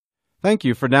Thank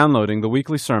you for downloading the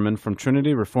weekly sermon from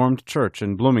Trinity Reformed Church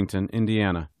in Bloomington,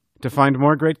 Indiana. To find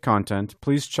more great content,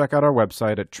 please check out our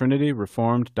website at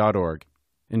trinityreformed.org.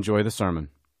 Enjoy the sermon.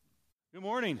 Good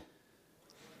morning.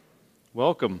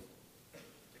 Welcome.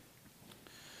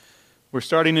 We're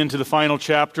starting into the final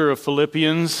chapter of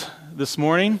Philippians this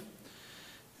morning,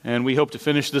 and we hope to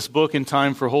finish this book in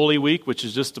time for Holy Week, which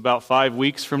is just about 5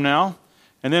 weeks from now.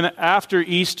 And then after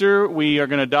Easter, we are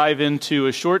going to dive into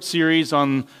a short series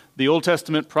on the Old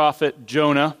Testament prophet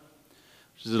Jonah,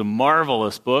 which is a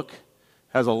marvelous book.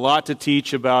 Has a lot to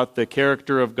teach about the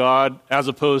character of God as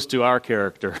opposed to our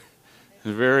character.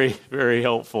 Very, very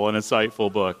helpful and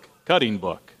insightful book, cutting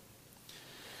book.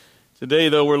 Today,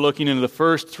 though, we're looking into the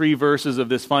first 3 verses of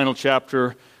this final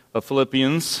chapter of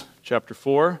Philippians, chapter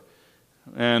 4.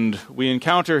 And we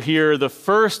encounter here the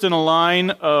first in a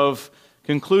line of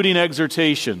concluding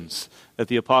exhortations that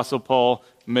the Apostle Paul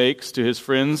makes to his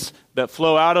friends that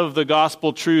flow out of the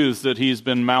gospel truths that he's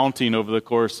been mounting over the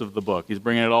course of the book. He's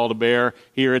bringing it all to bear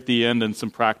here at the end and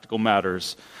some practical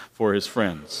matters for his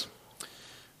friends.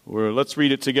 Let's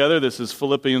read it together. This is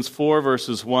Philippians 4,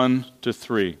 verses 1 to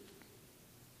 3.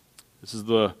 This is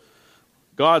the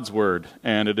God's word,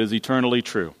 and it is eternally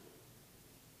true.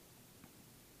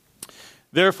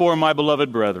 Therefore, my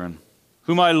beloved brethren,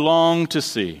 whom I long to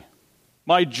see,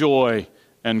 my joy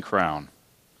and crown,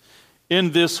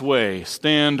 in this way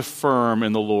stand firm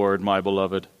in the Lord, my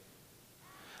beloved.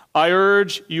 I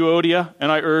urge Euodia and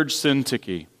I urge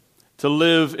Syntyche to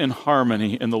live in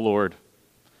harmony in the Lord.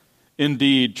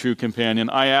 Indeed, true companion,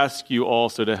 I ask you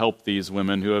also to help these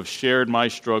women who have shared my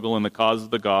struggle in the cause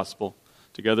of the gospel,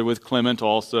 together with Clement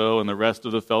also and the rest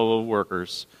of the fellow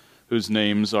workers whose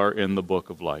names are in the book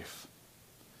of life.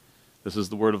 This is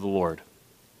the word of the Lord.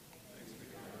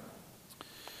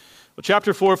 Well,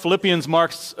 chapter 4 of Philippians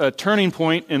marks a turning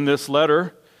point in this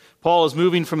letter. Paul is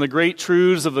moving from the great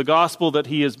truths of the gospel that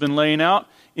he has been laying out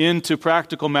into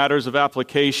practical matters of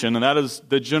application, and that is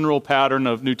the general pattern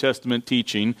of New Testament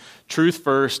teaching. Truth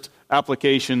first,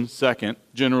 application second,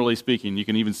 generally speaking. You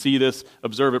can even see this,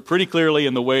 observe it pretty clearly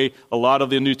in the way a lot of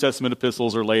the New Testament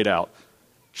epistles are laid out.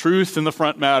 Truth in the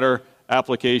front matter,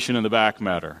 application in the back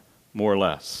matter, more or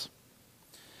less.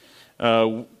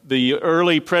 The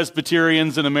early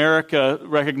Presbyterians in America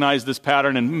recognized this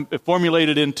pattern and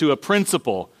formulated it into a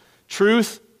principle.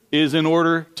 Truth is in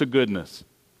order to goodness.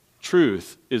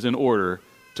 Truth is in order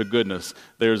to goodness.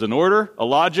 There's an order, a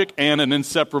logic, and an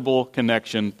inseparable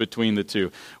connection between the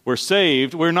two. We're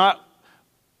saved. We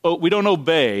don't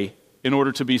obey in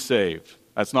order to be saved.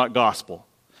 That's not gospel.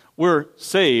 We're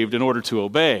saved in order to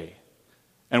obey.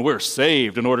 And we're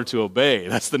saved in order to obey.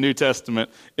 That's the New Testament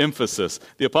emphasis.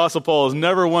 The Apostle Paul is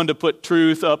never one to put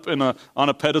truth up on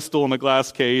a pedestal in a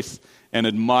glass case and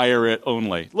admire it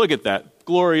only. Look at that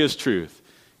glorious truth.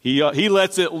 He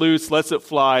lets it loose, lets it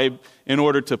fly in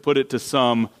order to put it to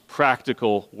some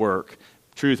practical work.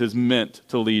 Truth is meant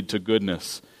to lead to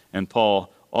goodness, and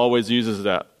Paul always uses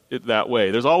it that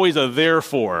way. There's always a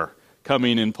therefore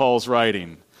coming in Paul's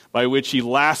writing, by which he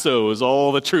lassos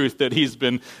all the truth that he's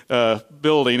been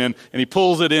building, and he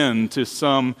pulls it into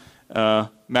some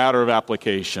matter of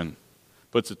application,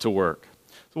 puts it to work.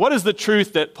 So what is the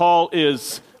truth that Paul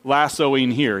is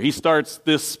lassoing here? He starts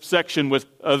this section with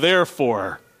a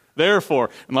therefore. Therefore,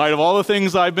 in light of all the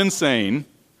things I've been saying,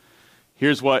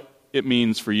 here's what it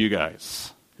means for you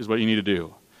guys. Here's what you need to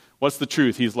do. What's the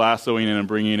truth he's lassoing in and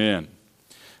bringing in?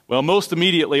 Well, most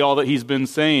immediately, all that he's been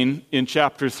saying in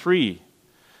chapter 3,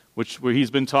 where he's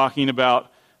been talking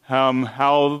about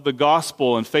how the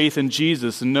gospel and faith in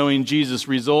Jesus and knowing Jesus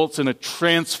results in a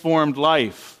transformed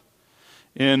life,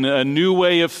 in a new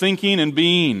way of thinking and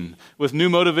being, with new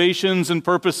motivations and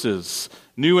purposes,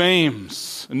 new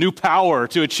aims, a new power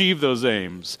to achieve those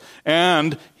aims.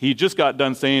 And he just got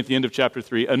done saying at the end of chapter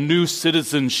 3, a new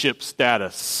citizenship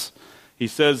status. He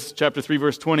says, chapter 3,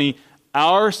 verse 20,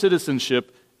 our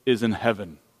citizenship is in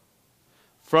heaven,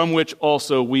 from which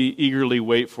also we eagerly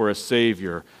wait for a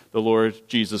Savior, the Lord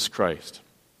Jesus Christ.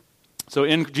 So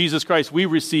in Jesus Christ, we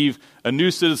receive a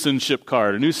new citizenship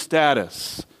card, a new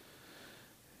status.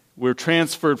 We're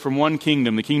transferred from one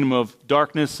kingdom, the kingdom of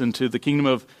darkness, into the kingdom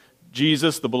of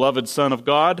Jesus, the beloved Son of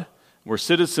God. We're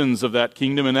citizens of that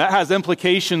kingdom, and that has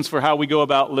implications for how we go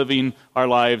about living our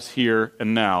lives here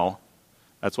and now.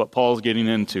 That's what Paul's getting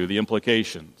into, the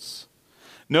implications.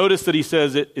 Notice that he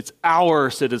says it's our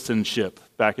citizenship,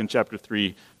 back in chapter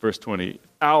 3, verse 20.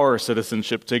 Our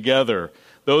citizenship together.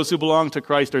 Those who belong to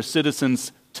Christ are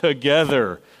citizens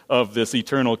together of this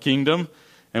eternal kingdom,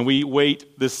 and we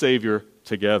wait this Savior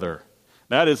together.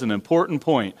 That is an important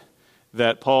point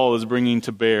that Paul is bringing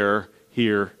to bear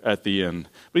here at the end.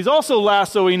 But he's also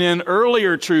lassoing in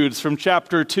earlier truths from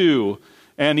chapter 2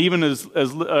 and even as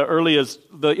early as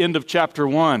the end of chapter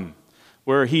 1,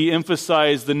 where he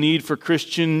emphasized the need for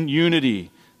Christian unity,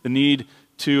 the need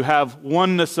to have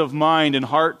oneness of mind and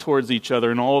heart towards each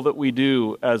other in all that we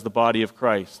do as the body of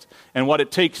Christ. And what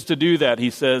it takes to do that, he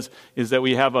says, is that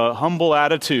we have a humble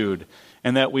attitude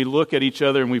and that we look at each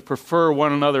other and we prefer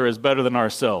one another as better than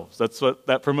ourselves.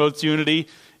 That promotes unity.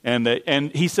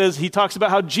 And he says, he talks about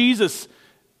how Jesus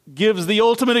gives the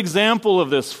ultimate example of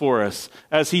this for us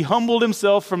as he humbled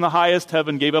himself from the highest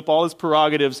heaven, gave up all his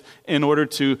prerogatives in order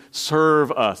to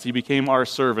serve us. He became our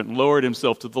servant, lowered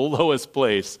himself to the lowest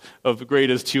place of the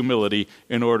greatest humility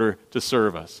in order to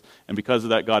serve us. And because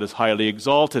of that, God has highly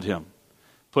exalted him,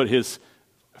 put his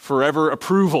forever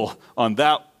approval on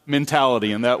that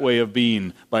mentality and that way of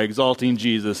being by exalting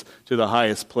Jesus to the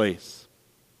highest place.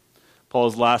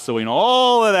 Paul's lassoing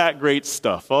all of that great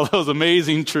stuff, all those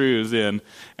amazing truths in,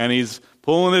 and he's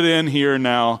pulling it in here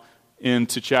now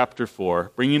into chapter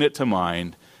 4, bringing it to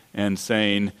mind and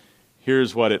saying,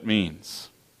 here's what it means.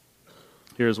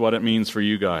 Here's what it means for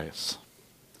you guys.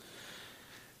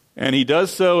 And he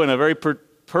does so in a very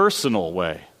personal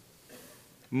way,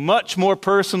 much more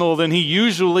personal than he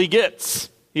usually gets.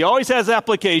 He always has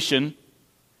application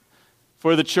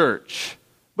for the church,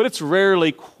 but it's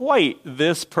rarely quite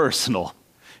this personal.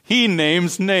 He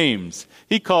names names.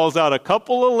 He calls out a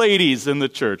couple of ladies in the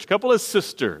church, a couple of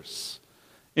sisters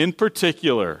in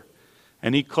particular,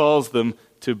 and he calls them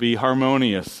to be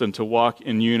harmonious and to walk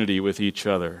in unity with each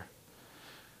other.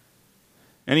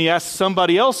 And he asks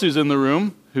somebody else who's in the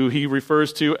room, who he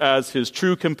refers to as his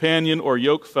true companion or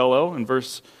yoke fellow in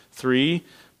verse 3,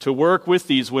 to work with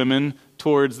these women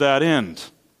towards that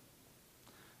end.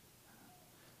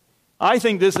 I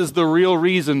think this is the real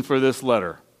reason for this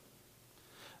letter.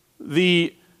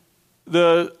 The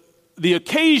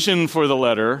occasion for the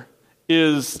letter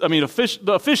is,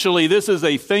 officially this is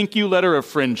a thank you letter of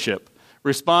friendship,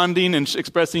 responding and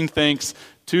expressing thanks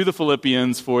to the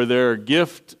Philippians for their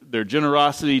gift, their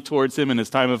generosity towards him in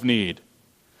his time of need.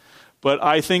 But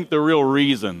I think the real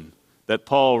reason that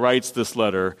Paul writes this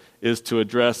letter is to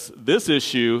address this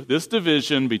issue, this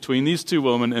division between these two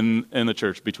women in the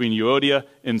church, between Euodia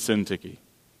and Syntyche.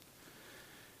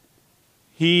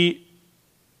 He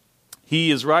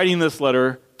is writing this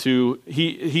letter to,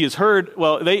 he has heard,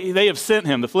 they have sent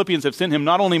him, the Philippians have sent him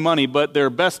not only money, but their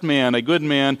best man, a good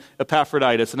man,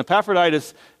 Epaphroditus. And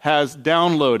Epaphroditus has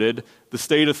downloaded the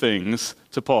state of things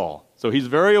to Paul. So he's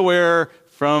very aware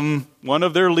from one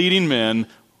of their leading men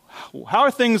how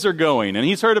things are going. And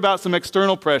he's heard about some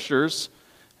external pressures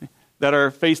that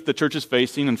the church is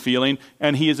facing and feeling,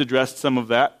 and he has addressed some of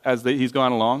that as he's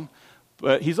gone along.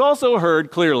 But he's also heard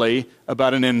clearly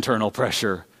about an internal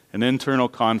pressure, an internal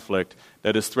conflict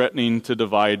that is threatening to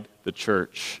divide the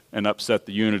church and upset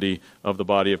the unity of the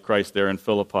body of Christ there in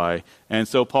Philippi. And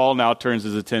so Paul now turns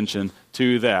his attention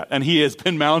to that. And he has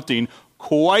been mounting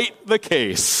quite the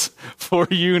case for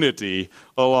unity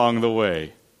along the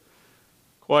way.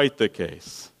 Quite the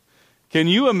case. Can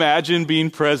you imagine being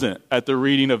present at the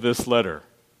reading of this letter?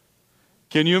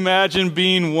 Can you imagine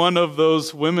being one of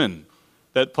those women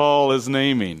that Paul is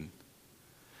naming?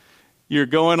 You're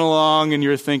going along and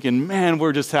you're thinking, man,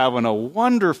 we're just having a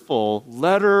wonderful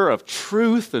letter of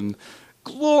truth and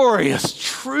glorious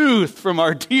truth from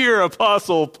our dear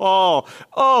Apostle Paul.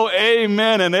 Oh,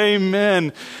 amen and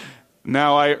amen.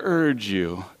 Now I urge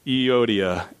you,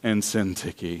 Euodia and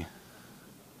Syntyche.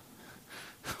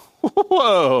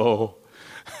 Whoa.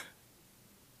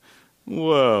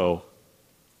 Whoa.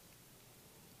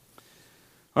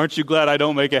 Aren't you glad I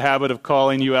don't make a habit of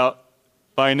calling you out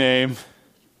by name?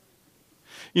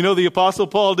 You know, the Apostle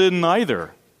Paul didn't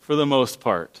either, for the most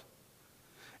part.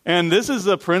 And this is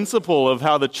a principle of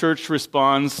how the church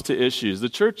responds to issues. The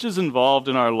church is involved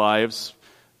in our lives.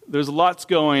 There's lots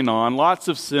going on, lots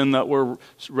of sin that we're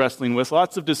wrestling with,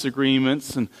 lots of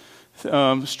disagreements and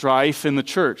strife in the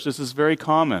church. This is very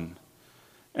common.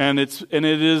 And it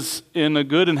is in a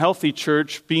good and healthy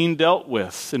church being dealt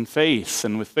with in faith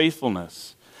and with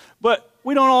faithfulness. But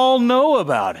we don't all know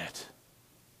about it.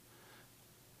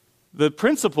 The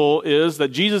principle is that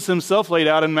Jesus himself laid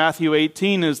out in Matthew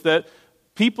 18 is that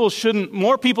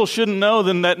more people shouldn't know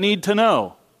than that need to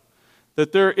know.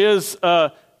 That there is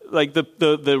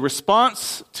the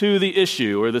response to the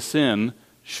issue or the sin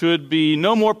should be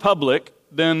no more public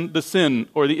than the sin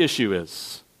or the issue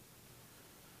is.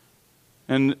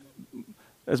 And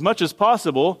as much as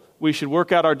possible, we should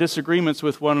work out our disagreements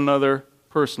with one another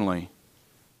personally,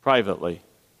 privately,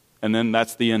 and then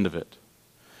that's the end of it.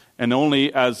 And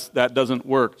only as that doesn't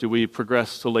work do we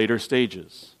progress to later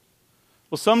stages.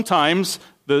 Well, sometimes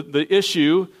the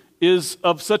issue is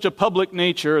of such a public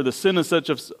nature, or the sin is such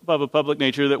of a public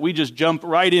nature, that we just jump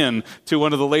right in to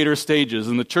one of the later stages,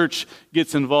 and the church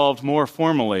gets involved more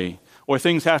formally, or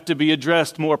things have to be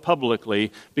addressed more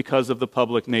publicly because of the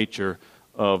public nature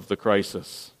of the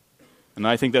crisis. And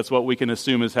I think that's what we can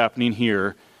assume is happening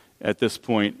here at this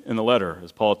point in the letter,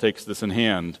 as Paul takes this in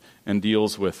hand and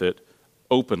deals with it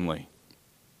openly.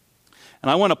 And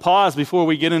I want to pause before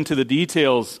we get into the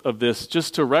details of this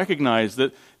just to recognize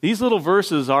that these little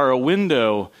verses are a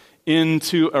window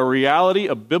into a reality,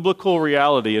 a biblical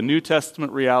reality, a New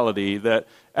Testament reality that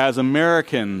as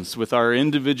Americans, with our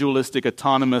individualistic,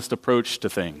 autonomous approach to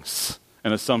things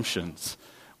and assumptions,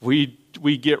 we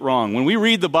get wrong. When we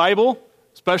read the Bible,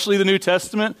 especially the New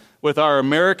Testament, with our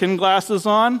American glasses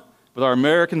on, with our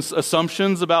American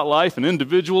assumptions about life and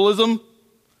individualism,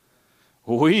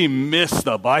 we miss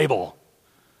the Bible.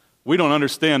 We don't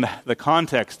understand the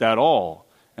context at all,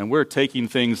 and we're taking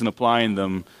things and applying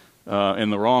them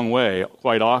in the wrong way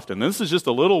quite often. This is just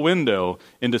a little window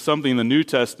into something the New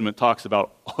Testament talks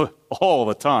about all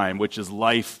the time, which is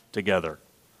life together.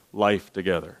 Life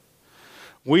together.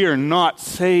 We are not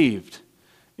saved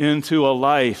into a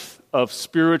life of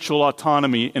spiritual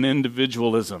autonomy and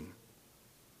individualism.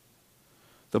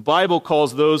 The Bible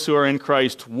calls those who are in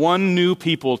Christ one new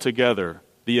people together,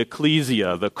 the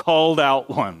ecclesia, the called out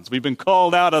ones. We've been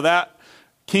called out of that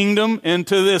kingdom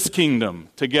into this kingdom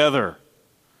together.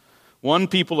 One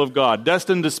people of God,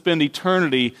 destined to spend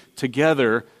eternity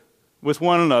together with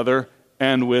one another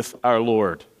and with our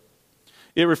Lord.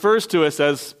 It refers to us,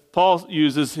 as Paul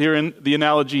uses here in the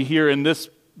analogy here in this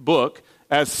book,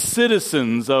 as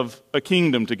citizens of a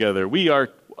kingdom together. We are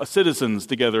citizens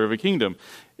together of a kingdom.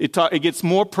 It gets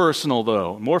more personal,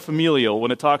 though, more familial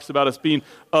when it talks about us being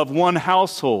of one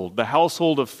household, the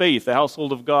household of faith, the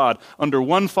household of God, under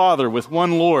one Father with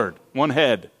one Lord, one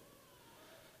head.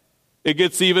 It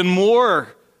gets even more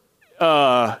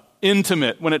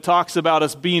intimate when it talks about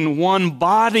us being one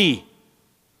body.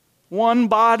 One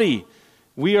body.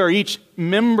 We are each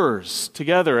members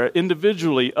together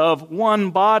individually of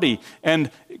one body. And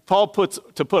Paul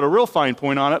to put a real fine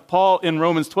point on it, Paul in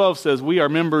Romans 12 says we are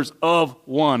members of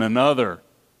one another.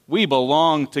 We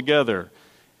belong together.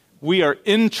 We are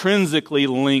intrinsically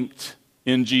linked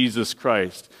in Jesus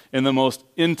Christ in the most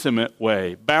intimate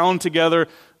way, bound together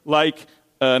like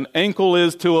an ankle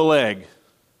is to a leg,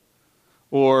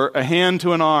 or a hand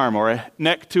to an arm, or a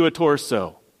neck to a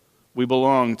torso. We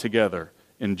belong together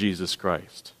in Jesus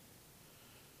Christ.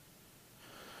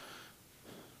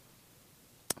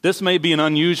 This may be an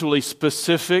unusually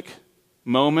specific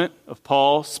moment of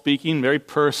Paul speaking, very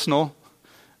personal,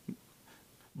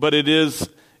 but it is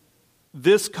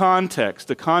this context,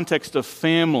 the context of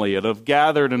family and of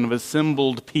gathered and of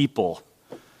assembled people,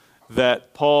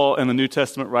 that Paul and the New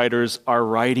Testament writers are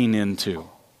writing into.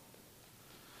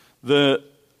 The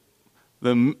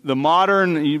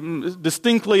modern,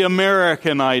 distinctly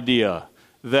American idea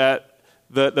that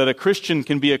a Christian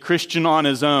can be a Christian on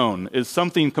his own is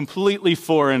something completely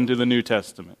foreign to the New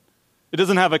Testament. It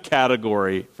doesn't have a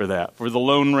category for that, for the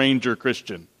Lone Ranger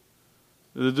Christian.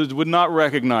 It would not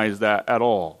recognize that at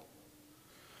all.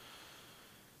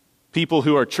 People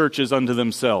who are churches unto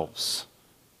themselves.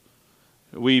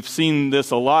 We've seen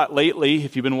this a lot lately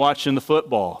if you've been watching the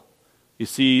football. You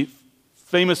see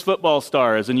famous football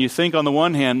stars, and you think on the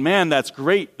one hand, man, that's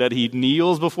great that he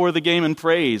kneels before the game and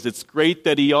prays. It's great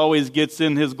that he always gets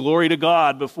in his glory to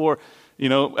God before,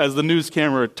 as the news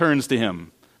camera turns to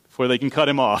him, before they can cut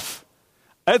him off.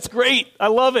 That's great. I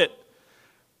love it.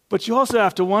 But you also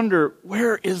have to wonder,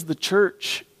 where is the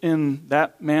church in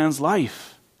that man's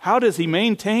life? How does he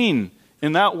maintain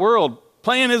in that world,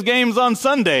 playing his games on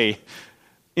Sunday,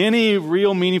 any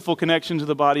real meaningful connection to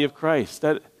the body of Christ?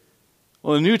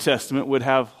 The New Testament would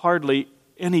have hardly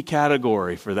any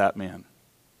category for that man.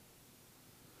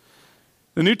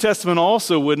 The New Testament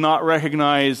also would not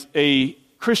recognize a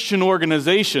Christian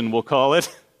organization, we'll call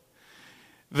it,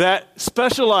 that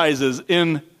specializes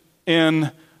in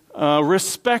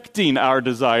respecting our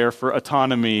desire for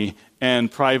autonomy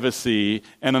and privacy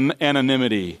and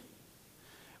anonymity,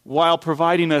 while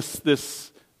providing us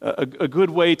this a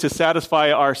good way to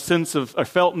satisfy our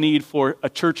felt need for a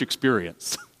church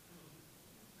experience.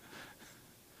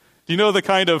 Do you know the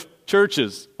kind of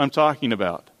churches I'm talking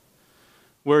about?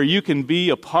 Where you can be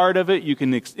a part of it, you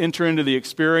can enter into the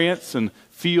experience and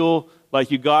feel like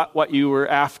you got what you were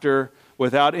after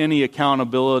without any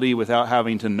accountability, without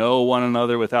having to know one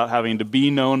another, without having to be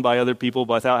known by other people,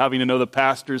 without having to know the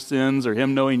pastor's sins or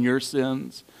him knowing your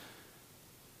sins.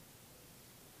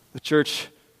 The church,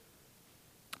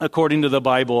 according to the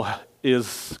Bible,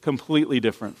 is completely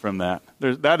different from that.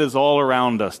 That is all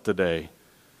around us today.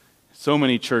 So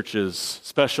many churches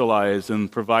specialize in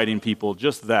providing people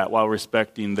just that while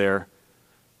respecting their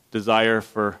desire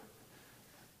for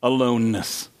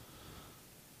aloneness.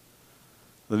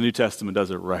 The New Testament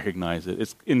doesn't recognize it.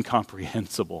 It's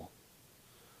incomprehensible.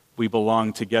 We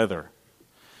belong together.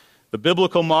 The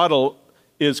biblical model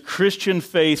is Christian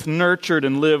faith nurtured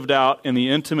and lived out in the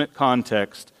intimate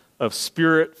context of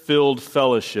Spirit-filled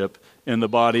fellowship in the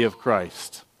body of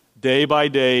Christ. Day by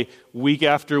day, week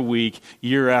after week,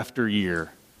 year after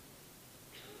year.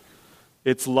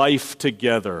 It's life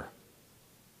together.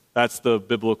 That's the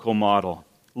biblical model.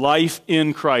 Life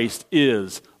in Christ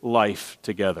is life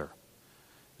together.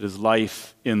 It is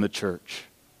life in the church.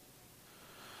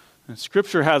 And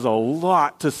Scripture has a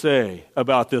lot to say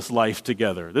about this life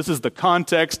together. This is the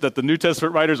context that the New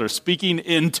Testament writers are speaking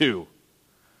into.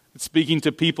 It's speaking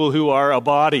to people who are a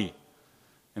body.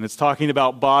 And it's talking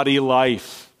about body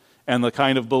life and the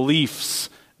kind of beliefs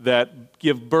that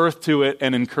give birth to it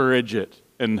and encourage it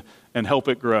and help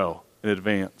it grow and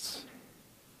advance.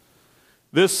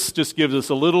 This just gives us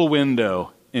a little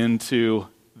window into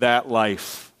that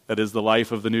life that is the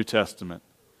life of the New Testament.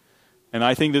 And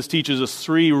I think this teaches us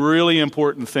three really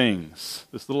important things,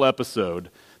 this little episode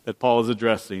that Paul is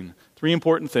addressing. Three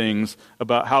important things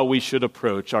about how we should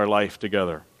approach our life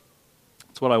together.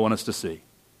 That's what I want us to see.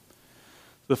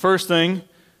 The first thing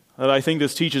that I think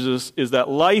this teaches us is that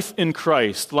life in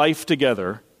Christ, life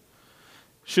together,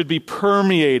 should be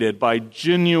permeated by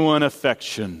genuine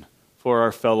affection for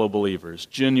our fellow believers,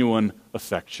 genuine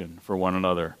affection for one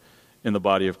another in the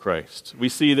body of Christ. We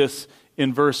see this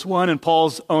in verse 1 in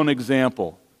Paul's own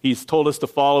example. He's told us to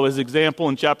follow his example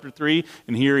in chapter 3,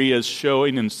 and here he is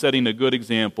showing and setting a good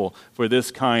example for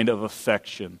this kind of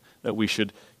affection that we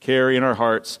should carry in our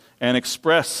hearts and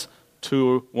express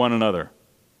to one another.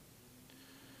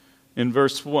 In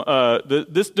verse 1,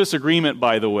 this disagreement,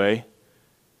 by the way,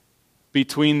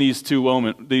 between these two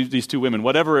women,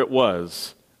 whatever it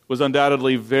was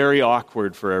undoubtedly very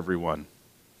awkward for everyone.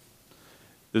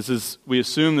 We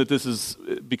assume that this is,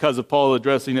 because of Paul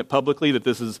addressing it publicly, that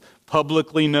this is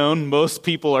publicly known. Most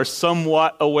people are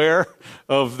somewhat aware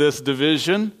of this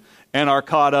division and are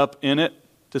caught up in it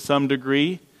to some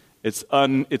degree. It's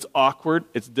awkward,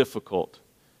 it's difficult.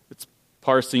 It's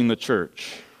parsing the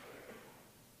church.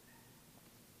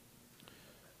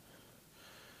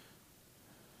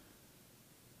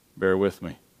 Bear with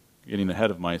me, getting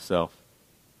ahead of myself.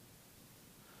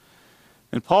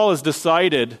 And Paul has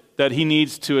decided that he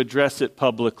needs to address it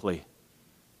publicly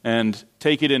and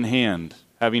take it in hand.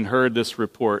 Having heard this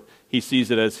report, he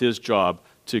sees it as his job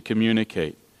to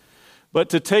communicate. But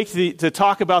to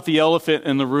talk about the elephant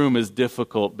in the room is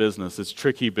difficult business. It's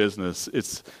tricky business.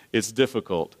 It's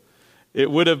difficult.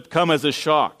 It would have come as a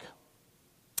shock.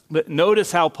 But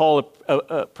notice how Paul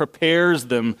prepares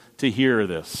them to hear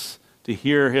this, to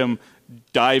hear him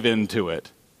dive into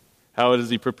it. How does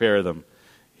he prepare them?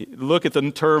 Look at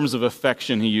the terms of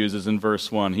affection he uses in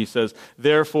verse 1. He says,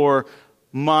 "Therefore,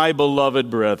 my beloved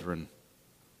brethren,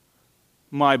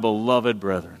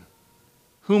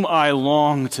 whom I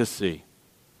long to see,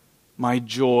 my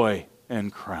joy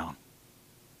and crown."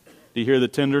 Do you hear the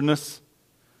tenderness?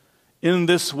 "In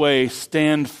this way,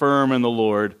 stand firm in the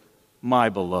Lord, my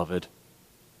beloved."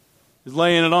 He's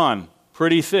laying it on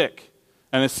pretty thick.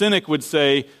 And a cynic would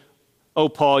say, "Oh,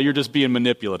 Paul, you're just being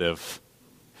manipulative.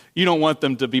 You don't want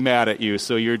them to be mad at you,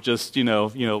 so you're just,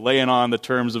 laying on the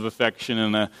terms of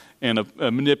affection in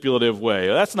a manipulative way."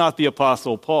 That's not the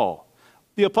Apostle Paul.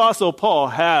 The Apostle Paul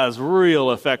has real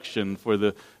affection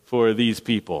for these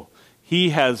people. He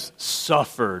has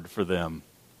suffered for them,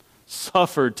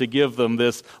 suffered to give them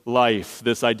this life,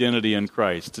 this identity in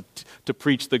Christ, to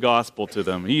preach the gospel to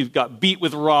them. He got beat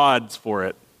with rods for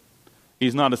it.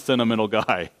 He's not a sentimental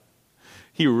guy.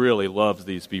 He really loves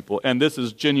these people. And this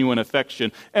is genuine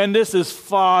affection. And this is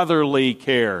fatherly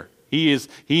care.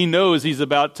 He knows he's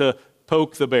about to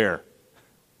poke the bear.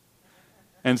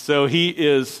 And so he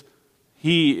is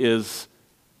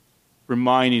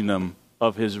reminding them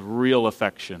of his real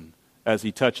affection as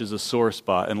he touches a sore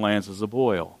spot and lands as a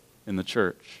boil in the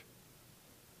church.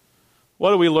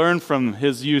 What do we learn from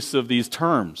his use of these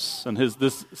terms and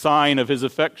this sign of his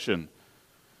affection?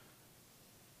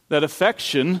 That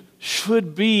affection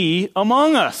should be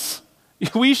among us.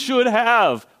 We should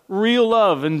have real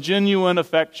love and genuine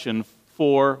affection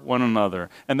for one another.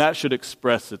 And that should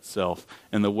express itself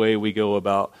in the way we go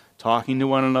about talking to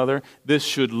one another. This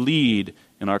should lead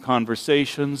in our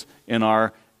conversations, in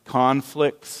our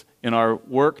conflicts, in our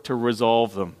work to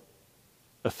resolve them.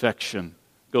 Affection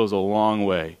goes a long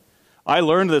way. I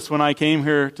learned this when I came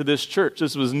here to this church.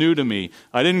 This was new to me.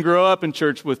 I didn't grow up in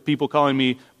church with people calling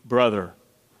me brother.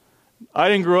 I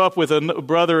didn't grow up with a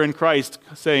brother in Christ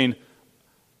saying,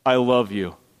 I love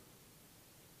you.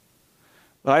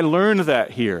 But I learned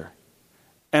that here.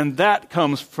 And that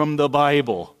comes from the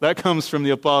Bible. That comes from the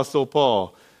Apostle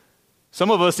Paul.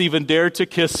 Some of us even dare to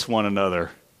kiss one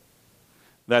another.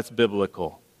 That's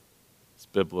biblical. It's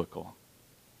biblical.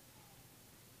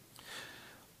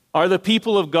 Are the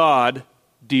people of God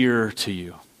dear to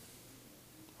you?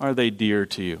 Are they dear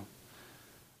to you?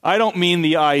 I don't mean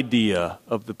the idea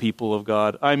of the people of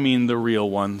God. I mean the real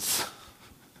ones.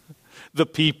 The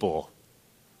people.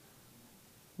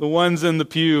 The ones in the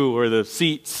pew or the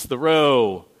seats, the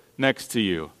row next to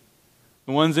you.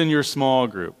 The ones in your small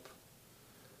group.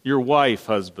 Your wife,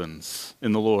 husbands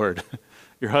in the Lord.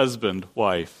 Your husband,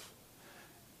 wife.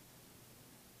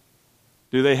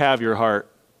 Do they have your heart?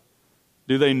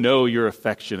 Do they know your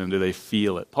affection and do they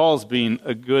feel it? Paul's being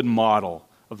a good model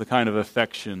of the kind of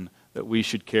affection that we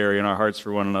should carry in our hearts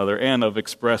for one another and of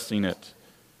expressing it.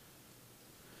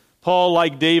 Paul,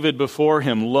 like David before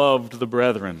him, loved the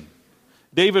brethren.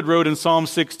 David wrote in Psalm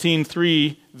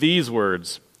 16:3 these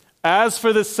words, "As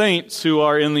for the saints who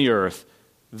are in the earth,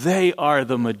 they are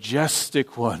the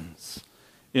majestic ones,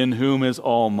 in whom is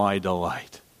all my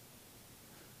delight."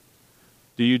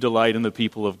 Do you delight in the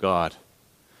people of God?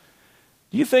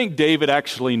 Do you think David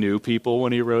actually knew people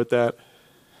when he wrote that?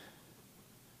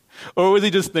 Or was he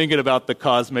just thinking about the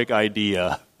cosmic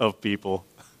idea of people?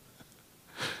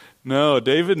 No,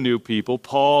 David knew people.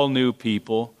 Paul knew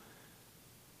people.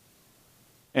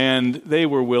 And they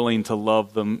were willing to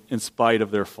love them in spite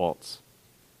of their faults.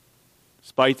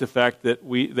 Despite the fact that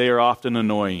they are often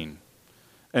annoying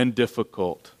and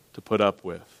difficult to put up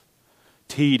with.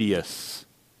 Tedious,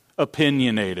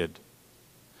 opinionated.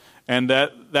 And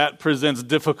that presents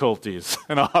difficulties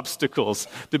and obstacles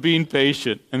to being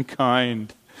patient and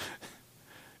kind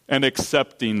and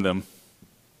accepting them.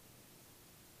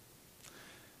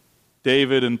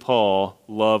 David and Paul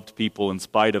loved people in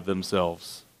spite of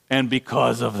themselves and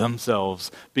because of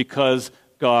themselves, because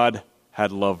God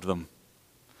had loved them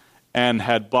and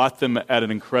had bought them at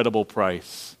an incredible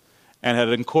price and had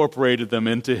incorporated them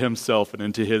into himself and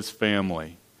into his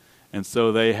family. And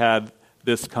so they had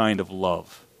this kind of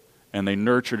love. And they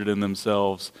nurtured it in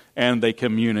themselves, and they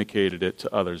communicated it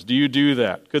to others. Do you do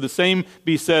that? Could the same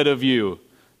be said of you?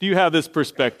 Do you have this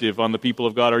perspective on the people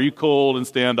of God? Are you cold and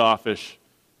standoffish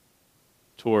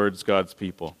towards God's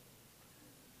people?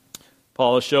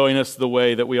 Paul is showing us the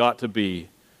way that we ought to be.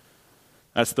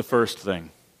 That's the first thing.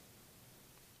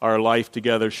 Our life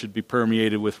together should be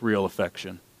permeated with real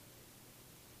affection.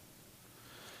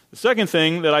 The second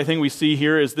thing that I think we see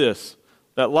here is this.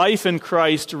 That life in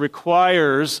Christ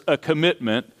requires a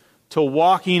commitment to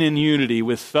walking in unity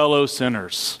with fellow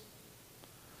sinners.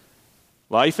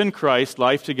 Life in Christ,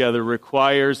 life together,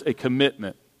 requires a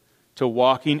commitment to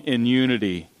walking in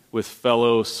unity with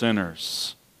fellow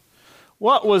sinners.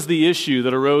 What was the issue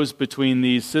that arose between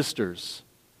these sisters?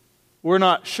 We're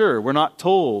not sure. We're not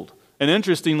told. And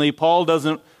interestingly, Paul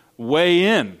doesn't weigh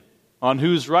in on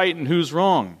who's right and who's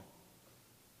wrong.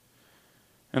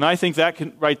 And I think that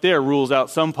right there rules out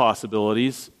some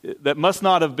possibilities. That must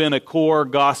not have been a core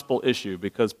gospel issue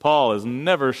because Paul is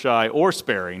never shy or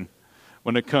sparing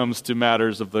when it comes to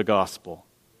matters of the gospel.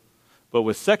 But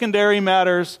with secondary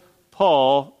matters,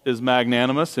 Paul is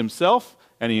magnanimous himself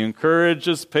and he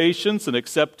encourages patience and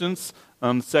acceptance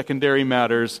on secondary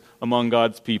matters among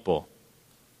God's people.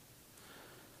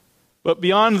 But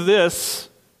beyond this,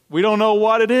 we don't know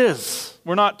what it is.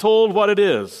 We're not told what it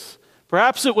is.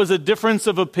 Perhaps it was a difference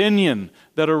of opinion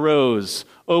that arose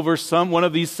over one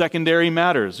of these secondary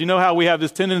matters. You know how we have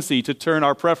this tendency to turn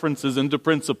our preferences into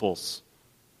principles.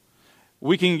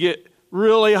 We can get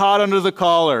really hot under the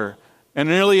collar and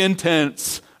really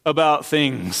intense about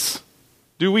things.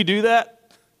 Do we do that?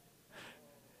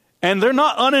 And they're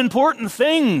not unimportant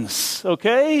things,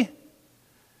 okay?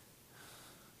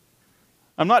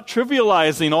 I'm not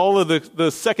trivializing all of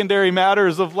the secondary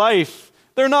matters of life.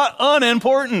 They're not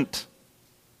unimportant.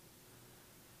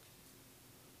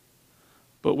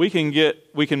 But we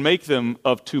can make them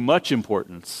of too much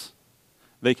importance.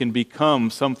 They can become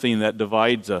something that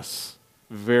divides us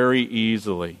very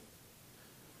easily.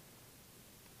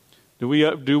 Do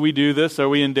we do this? Are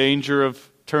we in danger of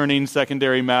turning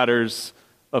secondary matters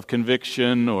of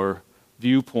conviction or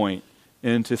viewpoint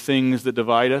into things that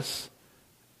divide us?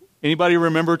 Anybody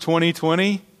remember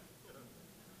 2020?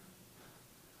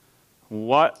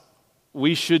 What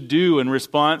we should do in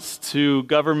response to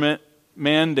government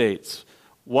mandates,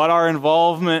 what our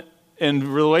involvement and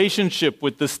relationship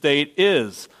with the state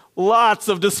is, Lots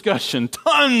of discussion,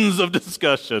 tons of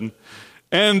discussion,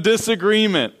 and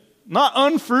disagreement. Not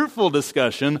unfruitful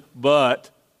discussion, but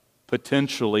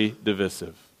potentially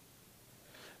divisive.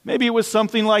 Maybe it was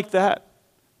something like that.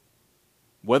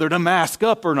 Whether to mask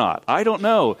up or not, I don't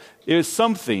know. It was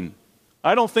something.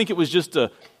 I don't think it was just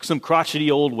some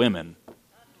crotchety old women.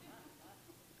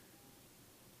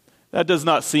 That does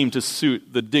not seem to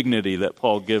suit the dignity that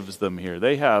Paul gives them here.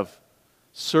 They have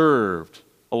served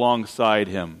alongside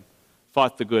him,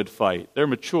 fought the good fight. They're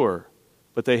mature,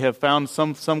 but they have found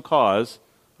some cause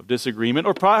of disagreement,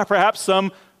 or perhaps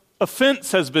some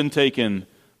offense has been taken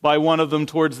by one of them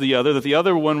towards the other that the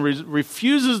other one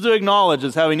refuses to acknowledge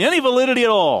as having any validity at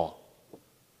all.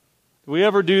 Do we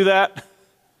ever do that?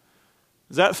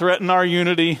 Does that threaten our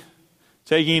unity?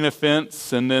 Taking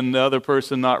offense and then the other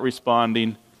person not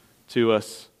responding to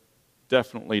us?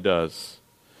 Definitely does.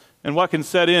 And what can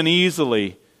set in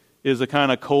easily is a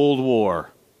kind of Cold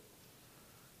War.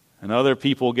 And other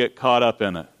people get caught up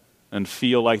in it and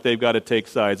feel like they've got to take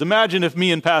sides. Imagine if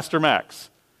me and Pastor Max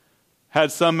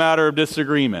had some matter of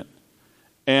disagreement,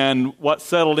 and what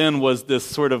settled in was this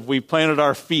sort of, we planted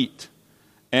our feet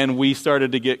and we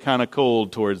started to get kind of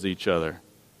cold towards each other.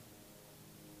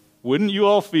 Wouldn't you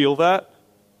all feel that?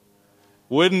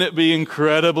 Wouldn't it be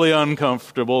incredibly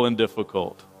uncomfortable and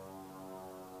difficult?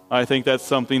 I think that's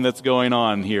something that's going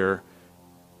on here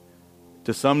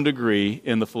to some degree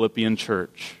in the Philippian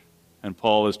church. And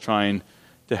Paul is trying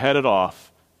to head it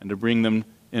off and to bring them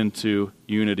into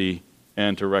unity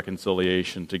and to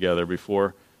reconciliation together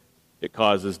before it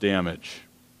causes damage.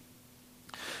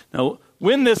 Now,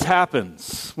 when this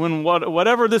happens, when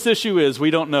whatever this issue is,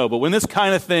 we don't know, but when this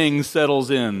kind of thing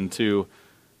settles into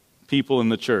people in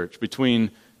the church, between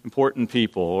important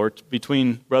people or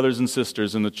between brothers and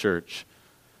sisters in the church,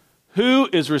 who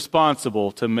is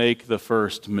responsible to make the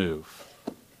first move?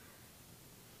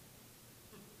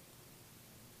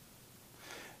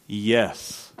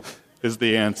 Yes, is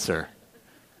the answer.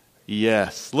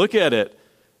 Yes. Look at it.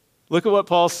 Look at what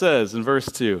Paul says in verse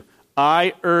 2.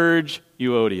 I urge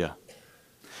Euodia,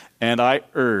 and I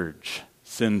urge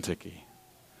Syntyche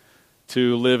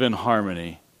to live in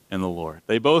harmony in the Lord.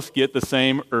 They both get the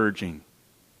same urging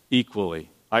equally.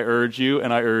 I urge you,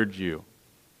 and I urge you.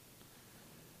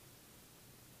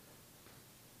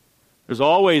 There's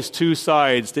always two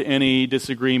sides to any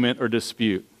disagreement or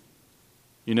dispute.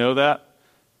 You know that?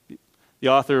 The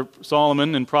author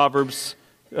Solomon in Proverbs,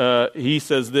 he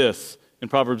says this in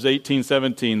Proverbs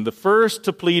 18:17, the first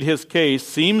to plead his case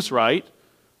seems right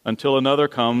until another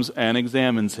comes and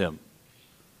examines him.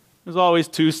 There's always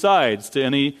two sides to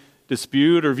any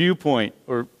dispute or viewpoint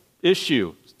or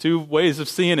issue. Two ways of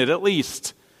seeing it at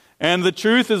least. And the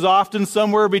truth is often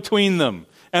somewhere between them.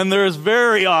 And there is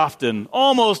very often,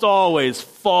 almost always,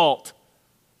 fault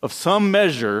of some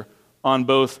measure on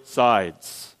both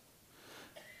sides.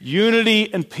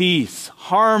 Unity and peace,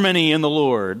 harmony in the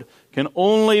Lord, can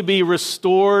only be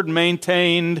restored,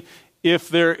 maintained, if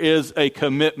there is a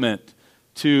commitment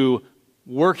to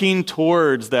working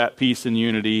towards that peace and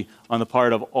unity on the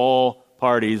part of all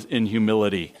parties in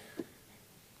humility.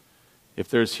 If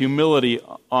there's humility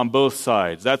on both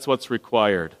sides, that's what's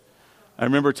required. I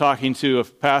remember talking to a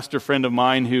pastor friend of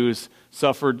mine who's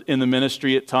suffered in the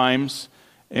ministry at times,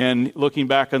 and looking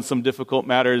back on some difficult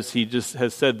matters, he just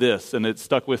has said this, and it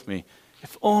stuck with me.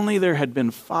 If only there had been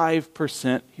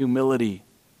 5% humility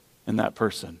in that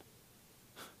person.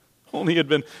 Only had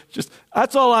been just,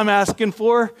 that's all I'm asking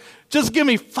for. Just give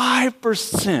me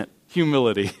 5%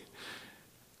 humility.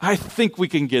 I think we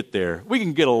can get there. We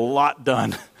can get a lot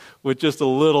done with just a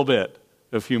little bit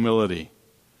of humility.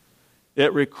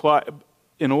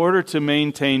 In order to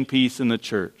maintain peace in the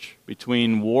church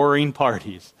between warring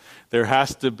parties, there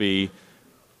has to be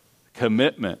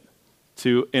commitment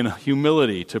in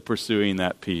humility to pursuing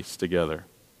that peace together.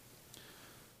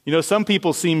 You know, some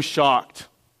people seem shocked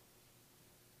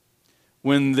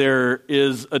when there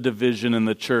is a division in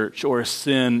the church or a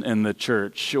sin in the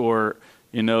church, or,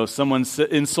 you know, someone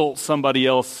insults somebody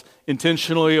else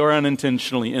intentionally or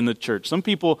unintentionally in the church. Some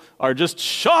people are just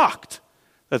shocked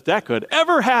that could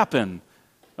ever happen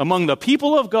among the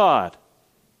people of God.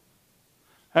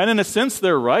 And in a sense,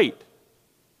 they're right.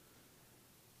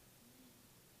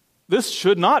 This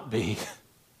should not be.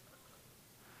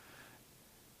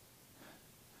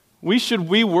 We should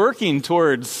be working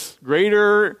towards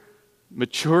greater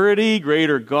maturity,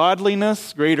 greater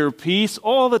godliness, greater peace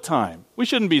all the time. We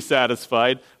shouldn't be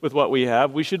satisfied with what we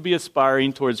have. We should be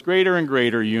aspiring towards greater and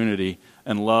greater unity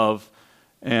and love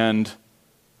and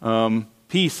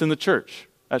peace in the church.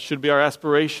 That should be our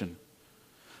aspiration.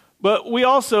 But we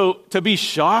also, to be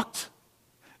shocked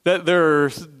that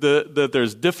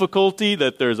there's difficulty,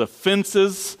 that there's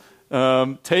offenses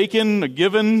taken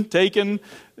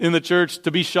in the church.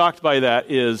 To be shocked by that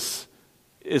is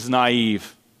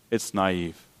naive. It's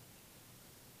naive.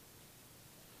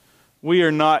 We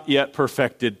are not yet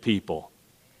perfected people.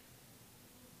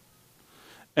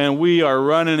 And we are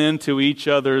running into each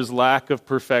other's lack of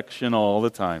perfection all the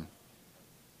time.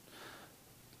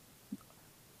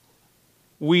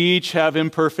 We each have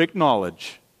imperfect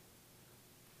knowledge,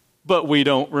 but we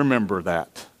don't remember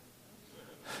that.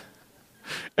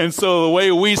 And so the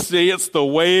way we see it's the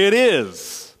way it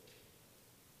is.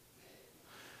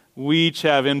 We each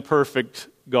have imperfect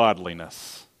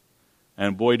godliness.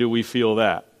 And boy, do we feel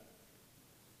that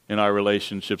in our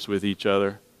relationships with each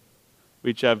other.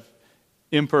 We each have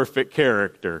imperfect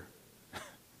character.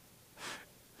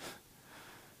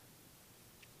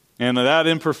 And that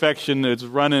imperfection is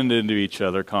running into each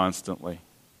other constantly.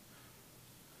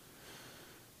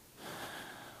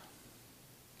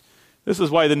 This is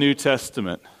why the New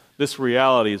Testament, this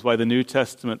reality is why the New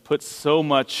Testament puts so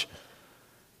much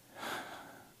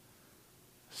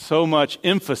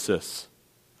emphasis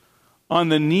on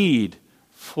the need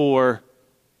for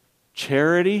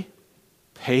charity,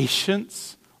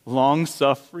 patience,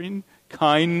 long-suffering,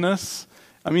 kindness.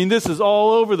 I mean, this is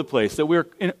all over the place, that we're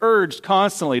urged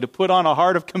constantly to put on a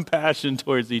heart of compassion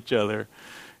towards each other,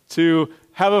 to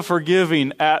have a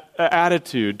forgiving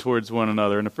attitude towards one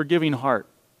another and a forgiving heart.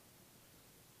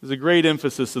 There's a great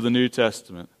emphasis of the New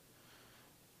Testament.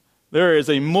 There is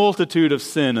a multitude of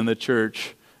sin in the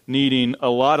church needing a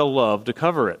lot of love to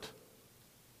cover it.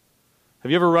 Have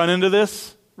you ever run into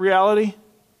this reality?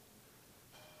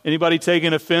 Anybody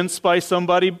taken offense by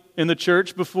somebody in the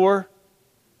church before?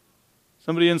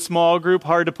 Somebody in small group,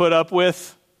 hard to put up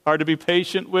with, hard to be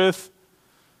patient with?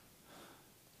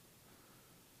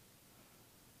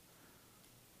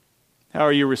 How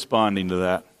are you responding to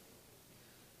that?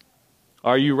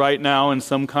 Are you right now in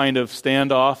some kind of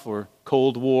standoff or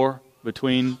Cold War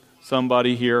between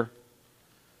somebody here?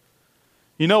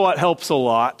 You know what helps a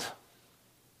lot?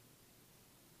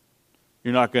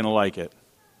 You're not going to like it.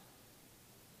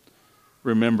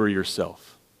 Remember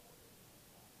yourself.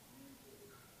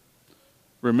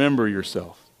 Remember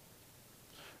yourself.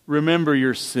 Remember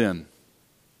your sin.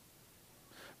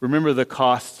 Remember the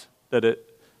cost that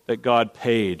God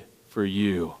paid for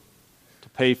you to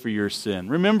pay for your sin.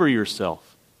 Remember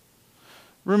yourself.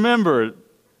 Remember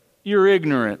your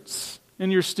ignorance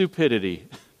and your stupidity.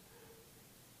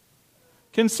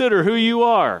 Consider who you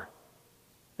are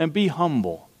and be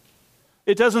humble.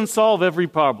 It doesn't solve every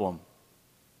problem.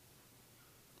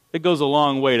 It goes a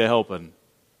long way to helping.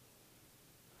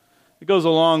 It goes a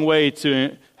long way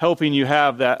to helping you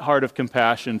have that heart of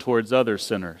compassion towards other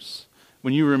sinners.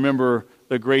 When you remember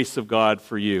the grace of God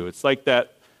for you. It's like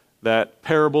that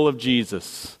parable of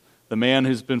Jesus, the man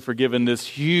who's been forgiven this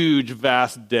huge,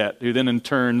 vast debt, who then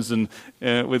turns and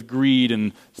with greed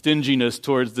and stinginess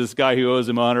towards this guy who owes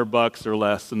him $100 or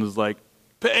less and is like,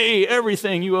 pay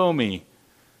everything you owe me.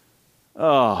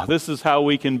 Oh, this is how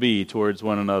we can be towards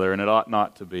one another, and it ought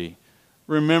not to be.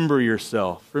 Remember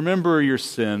yourself. Remember your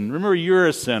sin. Remember you're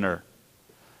a sinner.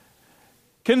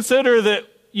 Consider that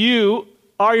you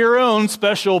are your own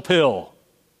special pill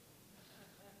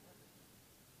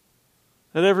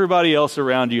that everybody else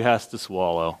around you has to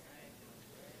swallow.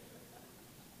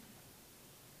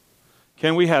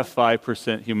 Can we have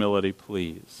 5% humility,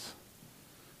 please?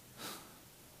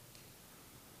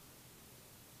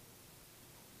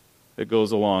 It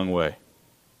goes a long way.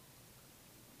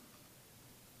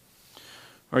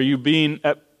 Are you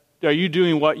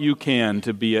doing what you can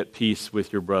to be at peace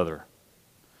with your brother?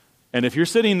 And if you're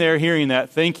sitting there hearing that,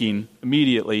 thinking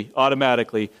immediately,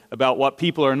 automatically, about what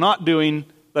people are not doing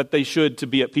that they should to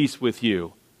be at peace with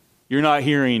you, you're not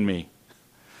hearing me.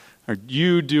 Are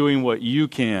you doing what you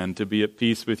can to be at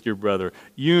peace with your brother?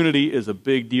 Unity is a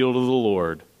big deal to the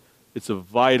Lord. It's of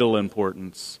vital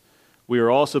importance. We are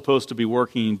all supposed to be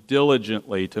working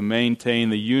diligently to maintain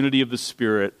the unity of the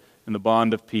Spirit and the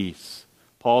bond of peace.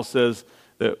 Paul says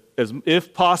that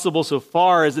if possible, so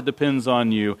far as it depends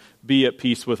on you, be at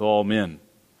peace with all men.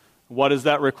 What does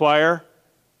that require?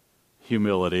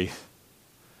 Humility.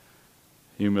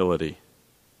 Humility.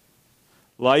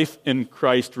 Life in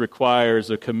Christ requires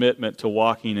a commitment to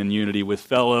walking in unity with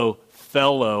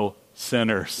fellow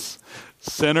sinners.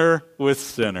 Sinner with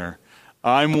sinner.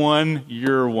 I'm one,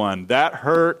 you're one. That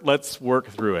hurt, let's work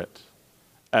through it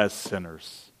as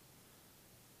sinners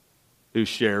who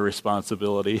share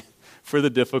responsibility for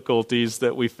the difficulties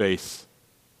that we face.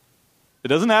 It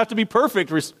doesn't have to be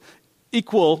perfect,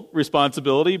 equal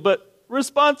responsibility, but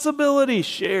responsibility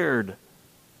shared.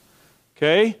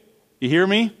 Okay? You hear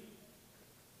me?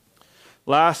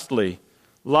 Lastly,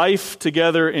 life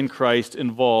together in Christ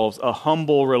involves a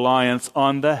humble reliance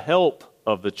on the help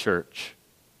of the church.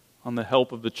 On the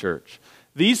help of the church.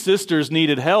 These sisters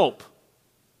needed help.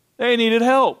 They needed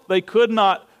help. They could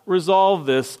not resolve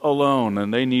this alone,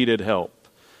 and they needed help.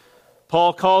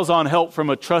 Paul calls on help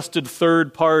from a trusted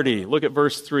third party. Look at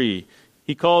verse 3.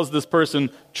 He calls this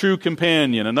person true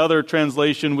companion. Another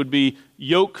translation would be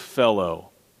yoke fellow.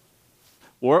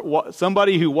 Or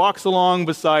somebody who walks along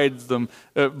besides them,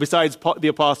 besides the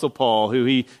Apostle Paul, who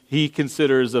he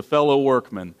considers a fellow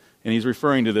workman. And he's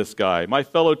referring to this guy, my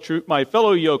fellow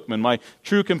yokeman, my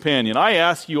true companion. I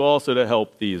ask you also to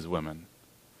help these women.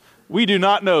 We do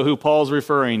not know who Paul's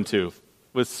referring to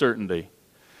with certainty.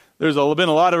 There's been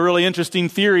a lot of really interesting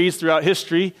theories throughout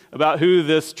history about who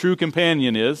this true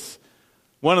companion is.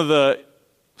 One of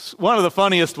the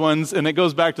funniest ones, and it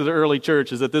goes back to the early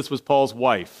church, is that this was Paul's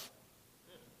wife.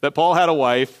 That Paul had a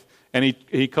wife, and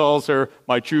he calls her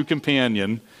my true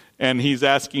companion, and he's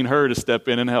asking her to step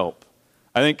in and help.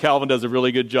 I think Calvin does a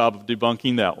really good job of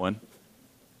debunking that one.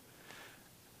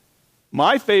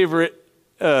 My favorite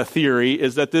theory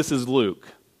is that this is Luke.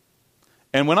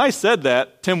 And when I said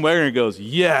that, Tim Wagner goes,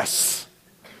 yes.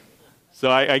 So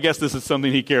I guess this is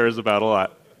something he cares about a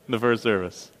lot in the first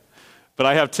service. But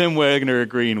I have Tim Wagner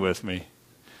agreeing with me.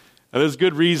 Now, there's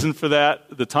good reason for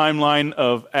that. The timeline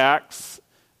of Acts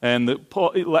and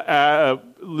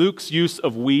Luke's use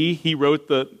of we. He wrote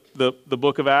the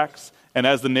book of Acts. And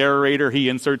as the narrator, he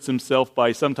inserts himself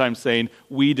by sometimes saying,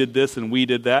 we did this and we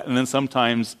did that. And then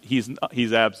sometimes he's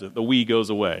absent. The we goes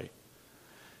away.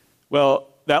 Well,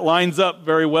 that lines up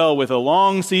very well with a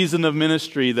long season of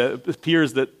ministry that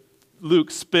appears that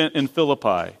Luke spent in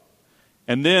Philippi.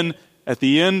 And then at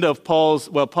the end of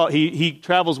he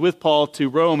travels with Paul to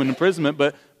Rome in imprisonment,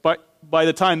 but by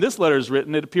the time this letter is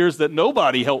written, it appears that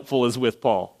nobody helpful is with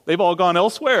Paul. They've all gone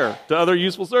elsewhere to other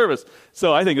useful service.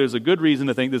 So I think there's a good reason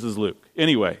to think this is Luke.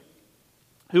 Anyway,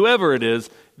 whoever it is,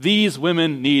 these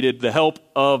women needed the help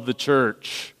of the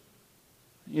church.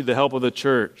 Need the help of the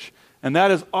church. And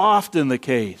that is often the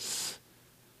case.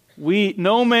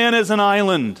 No man is an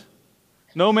island.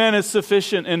 No man is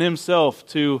sufficient in himself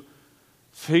to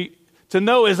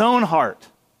know his own heart,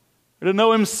 or to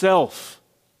know himself.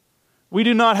 We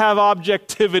do not have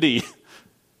objectivity.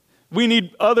 We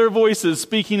need other voices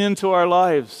speaking into our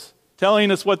lives,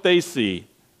 telling us what they see,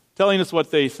 telling us what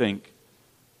they think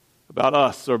about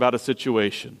us or about a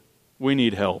situation. We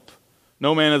need help.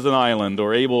 No man is an island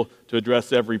or able to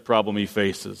address every problem he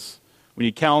faces. We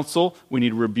need counsel, we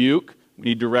need rebuke, we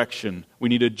need direction, we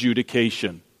need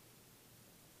adjudication.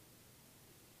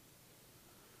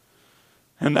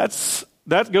 And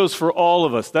that goes for all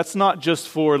of us. That's not just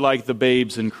for like the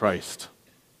babes in Christ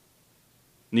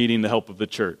needing the help of the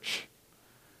church.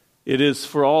 It is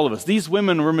for all of us. These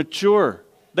women were mature.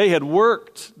 They had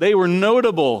worked. They were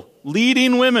notable,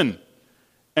 leading women.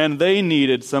 And they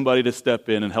needed somebody to step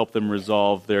in and help them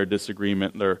resolve their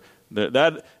disagreement.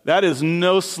 That is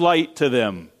no slight to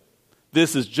them.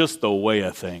 This is just the way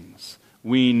of things.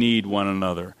 We need one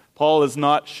another. Paul is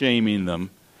not shaming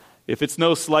them. If it's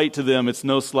no slight to them, it's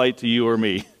no slight to you or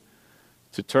me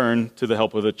to turn to the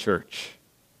help of the church.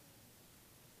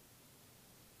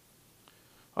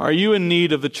 Are you in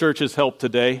need of the church's help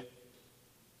today?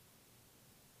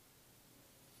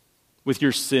 With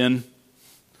your sin?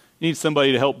 You need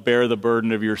somebody to help bear the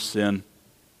burden of your sin.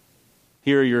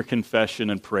 Hear your confession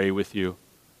and pray with you.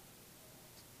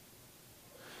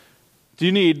 Do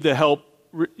you need the help?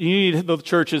 You need the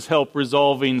church's help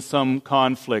resolving some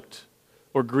conflict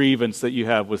or grievance that you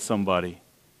have with somebody?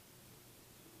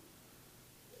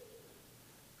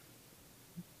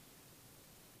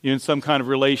 You're in some kind of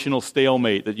relational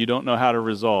stalemate that you don't know how to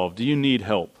resolve. Do you need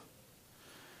help?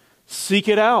 Seek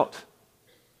it out.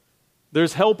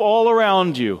 There's help all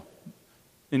around you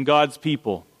in God's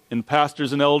people, in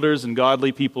pastors and elders and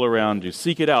godly people around you.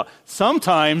 Seek it out.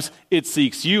 Sometimes it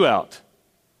seeks you out.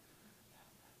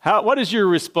 What is your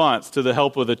response to the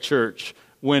help of the church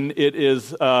when it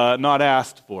is not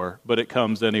asked for, but it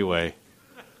comes anyway?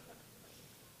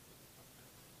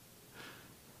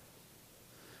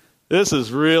 This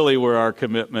is really where our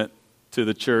commitment to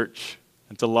the church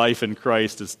and to life in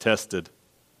Christ is tested.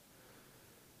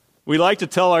 We like to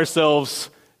tell ourselves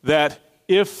that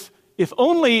if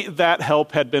only that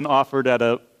help had been offered at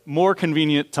a more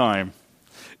convenient time,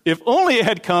 if only it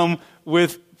had come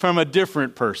from a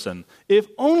different person, if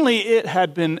only it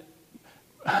had been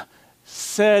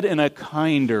said in a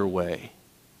kinder way,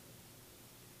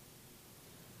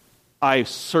 I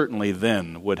certainly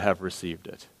then would have received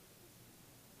it.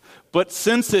 But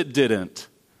since it didn't,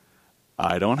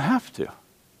 I don't have to.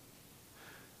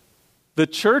 The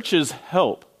church's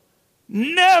help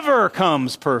never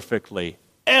comes perfectly.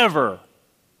 Ever.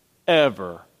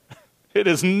 Ever. It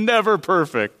is never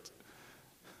perfect.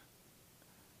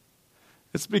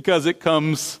 It's because it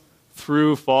comes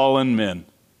through fallen men.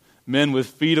 Men with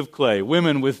feet of clay,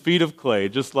 women with feet of clay,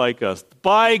 just like us,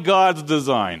 by God's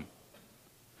design.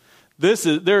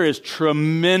 There is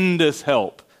tremendous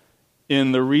help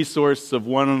in the resource of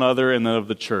one another and of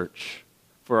the church.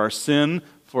 For our sin,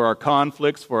 for our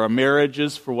conflicts, for our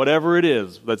marriages, for whatever it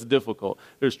is that's difficult.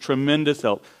 There's tremendous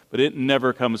help, but it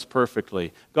never comes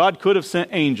perfectly. God could have sent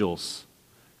angels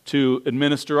to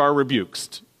administer our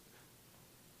rebukes,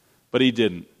 but He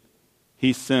didn't.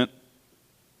 He sent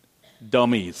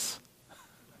dummies,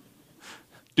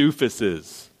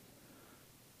 doofuses,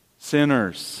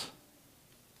 sinners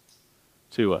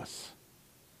to us.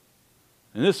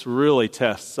 And this really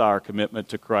tests our commitment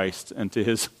to Christ and to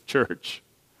His church.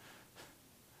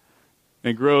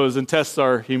 It grows and tests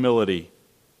our humility.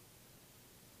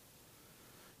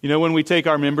 You know, when we take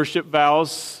our membership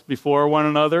vows before one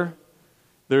another,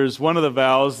 there's one of the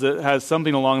vows that has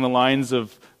something along the lines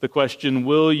of the question,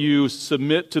 will you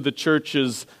submit to the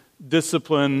church's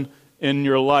discipline in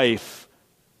your life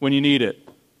when you need it?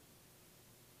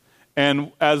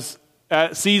 And as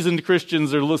seasoned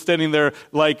Christians are standing there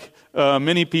like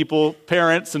many people,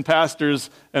 parents and pastors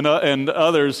and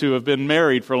others who have been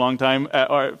married for a long time,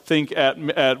 think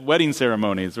at wedding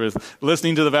ceremonies, or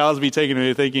listening to the vows be taken, and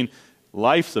they're thinking,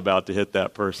 life's about to hit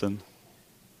that person.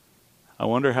 I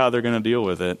wonder how they're going to deal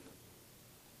with it.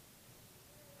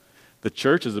 The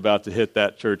church is about to hit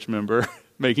that church member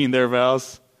making their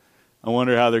vows. I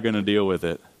wonder how they're going to deal with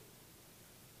it.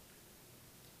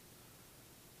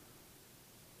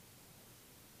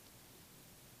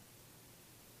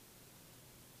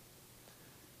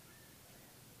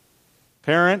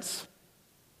 Parents,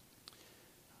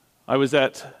 I was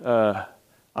at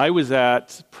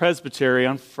Presbytery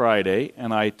on Friday,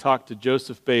 and I talked to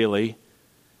Joseph Bailey,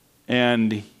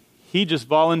 and he just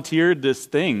volunteered this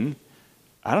thing.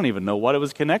 I don't even know what it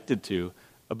was connected to,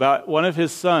 about one of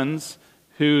his sons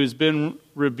who's been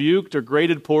rebuked or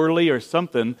graded poorly or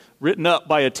something, written up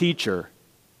by a teacher.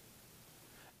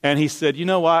 And he said, you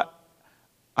know what?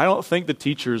 I don't think the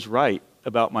teacher's right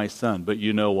about my son, but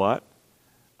you know what?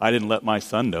 I didn't let my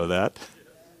son know that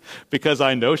because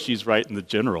I know she's right in the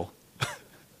general.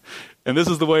 And this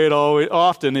is the way it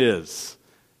often is.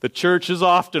 The church is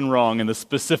often wrong in the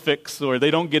specifics, or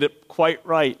they don't get it quite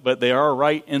right, but they are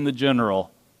right in the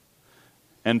general.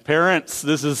 And parents,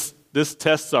 this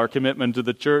tests our commitment to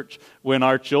the church when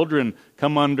our children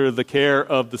come under the care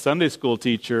of the Sunday school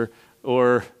teacher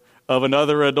or of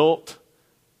another adult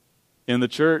in the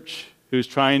church who's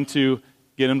trying to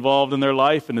get involved in their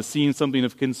life and is seeing something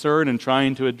of concern and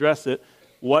trying to address it.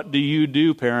 What do you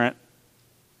do, parent?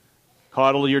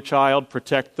 Coddle your child,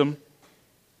 protect them,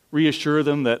 reassure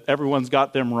them that everyone's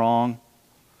got them wrong?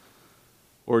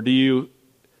 Or do you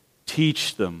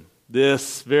teach them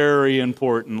this very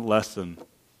important lesson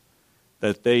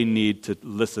that they need to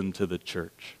listen to the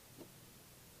church?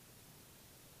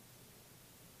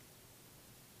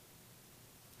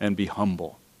 And be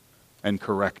humble and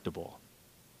correctable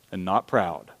and not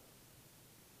proud.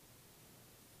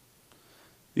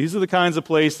 These are the kinds of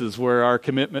places where our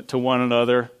commitment to one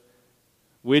another,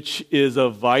 which is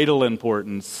of vital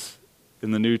importance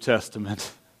in the New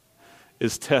Testament,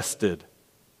 is tested.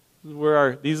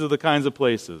 These are the kinds of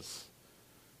places.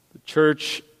 The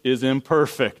church is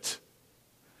imperfect.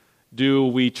 Do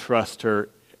we trust her?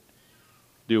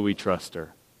 Do we trust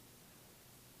her?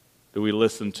 Do we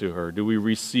listen to her? Do we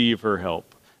receive her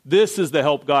help? This is the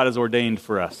help God has ordained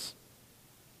for us.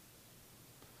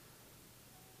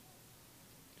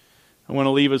 I want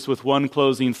to leave us with one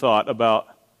closing thought about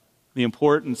the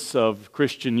importance of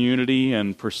Christian unity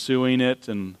and pursuing it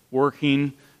and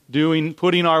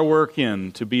putting our work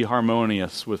in to be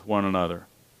harmonious with one another.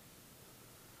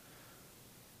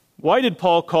 Why did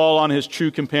Paul call on his true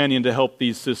companion to help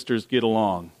these sisters get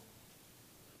along?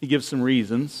 He gives some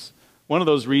reasons. One of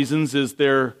those reasons is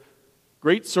their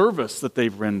great service that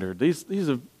they've rendered. These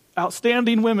are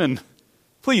outstanding women.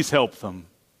 Please help them.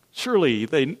 Surely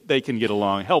they can get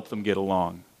along. Help them get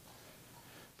along.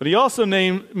 But he also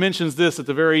mentions this at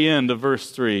the very end of verse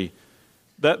 3,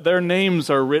 that their names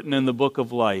are written in the book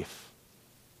of life,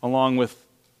 along with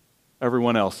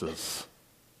everyone else's.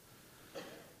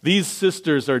 These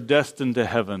sisters are destined to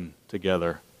heaven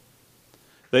together.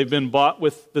 They've been bought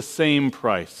with the same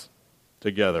price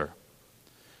together.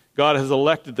 God has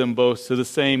elected them both to the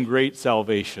same great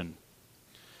salvation.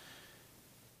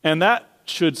 And that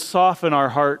should soften our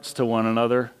hearts to one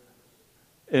another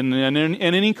in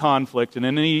any conflict and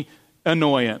in any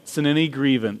annoyance and any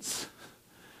grievance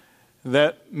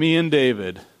that me and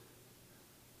David,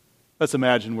 let's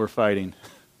imagine we're fighting.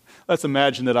 Let's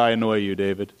imagine that I annoy you,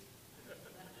 David.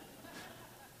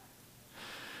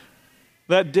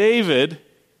 That David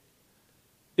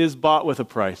is bought with a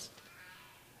price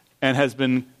and has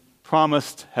been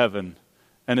promised heaven,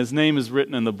 and his name is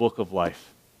written in the book of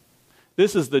life.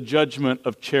 This is the judgment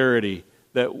of charity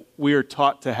that we are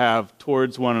taught to have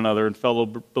towards one another and fellow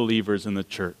believers in the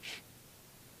church.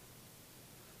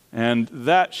 And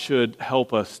that should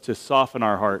help us to soften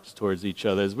our hearts towards each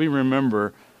other as we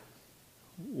remember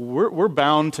we're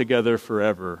bound together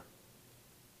forever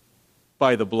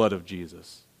by the blood of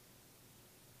Jesus.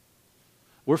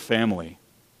 We're family.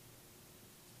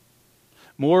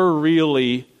 More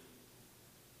really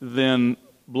than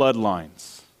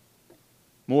bloodlines.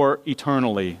 More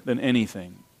eternally than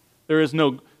anything. There is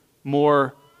no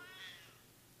more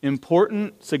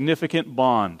important, significant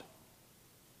bond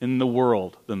in the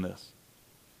world than this.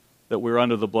 That we're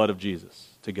under the blood of Jesus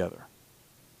together.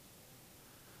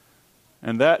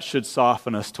 And that should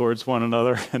soften us towards one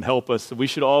another and help us. We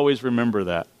should always remember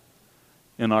that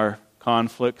in our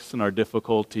conflicts and our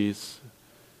difficulties.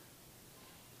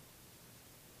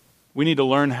 We need to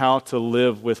learn how to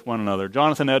live with one another.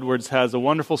 Jonathan Edwards has a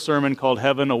wonderful sermon called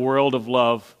Heaven, a World of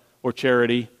Love or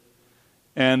Charity.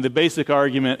 And the basic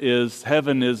argument is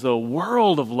heaven is a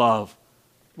world of love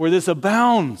where this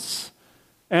abounds.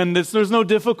 And there's no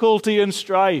difficulty and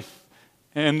strife.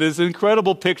 And this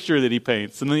incredible picture that he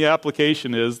paints. And the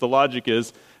application is, the logic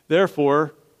is,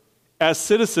 therefore, as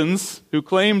citizens who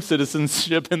claim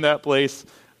citizenship in that place,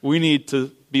 we need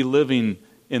to be living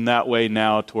in that way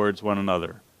now towards one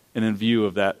another and in view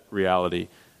of that reality.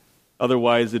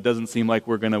 Otherwise, it doesn't seem like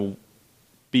we're going to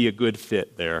be a good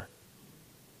fit there.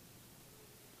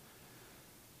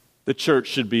 The church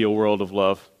should be a world of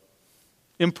love.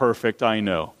 Imperfect, I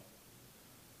know.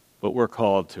 But we're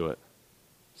called to it.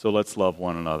 So let's love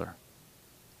one another.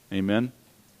 Amen?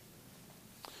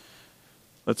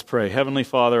 Let's pray. Heavenly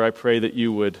Father, I pray that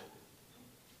you would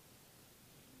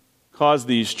cause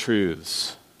these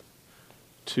truths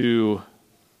to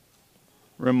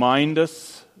remind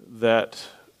us that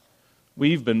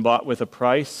we've been bought with a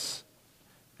price,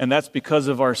 and that's because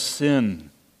of our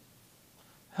sin.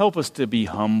 Help us to be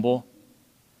humble,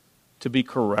 to be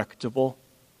correctable,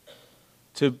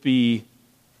 to be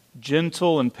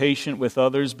gentle and patient with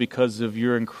others because of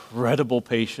your incredible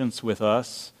patience with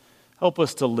us. Help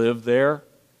us to live there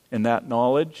in that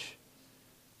knowledge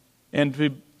and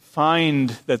to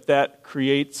find that that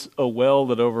creates a well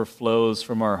that overflows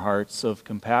from our hearts of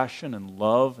compassion and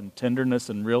love and tenderness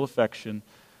and real affection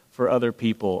for other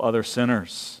people, other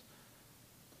sinners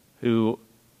who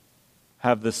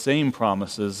have the same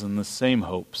promises and the same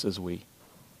hopes as we.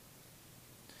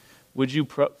 Would you,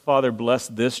 Father, bless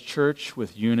this church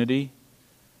with unity,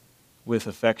 with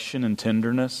affection and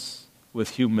tenderness, with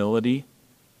humility?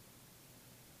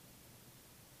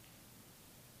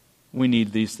 We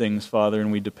need these things, Father,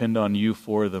 and we depend on you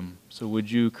for them. So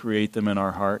would you create them in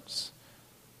our hearts?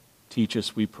 Teach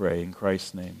us, we pray, in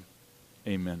Christ's name.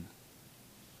 Amen.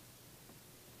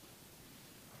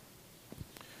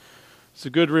 It's a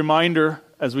good reminder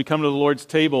as we come to the Lord's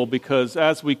table, because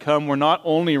as we come, we're not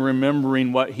only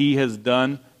remembering what He has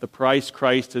done, the price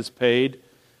Christ has paid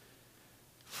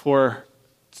to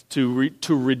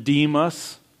redeem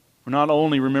us. We're not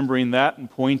only remembering that and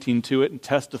pointing to it and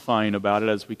testifying about it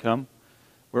as we come.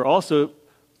 We're also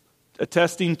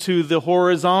attesting to the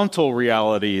horizontal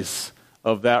realities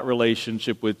of that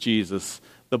relationship with Jesus,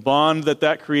 the bond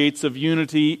that creates of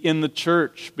unity in the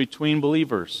church between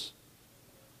believers.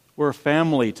 We're a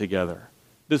family together.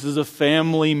 This is a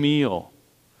family meal.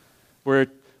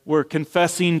 We're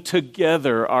confessing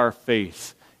together our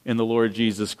faith in the Lord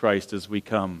Jesus Christ as we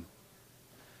come.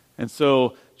 And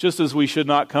so, just as we should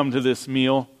not come to this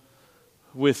meal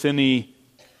with any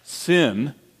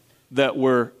sin that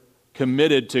we're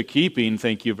committed to keeping,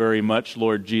 thank you very much,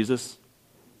 Lord Jesus.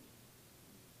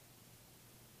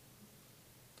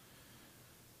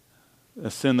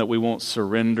 A sin that we won't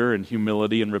surrender in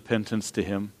humility and repentance to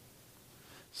Him.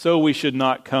 So we should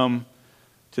not come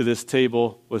to this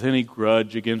table with any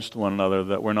grudge against one another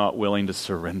that we're not willing to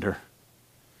surrender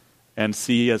and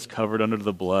see as covered under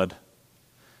the blood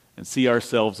and see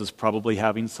ourselves as probably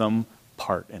having some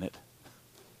part in it.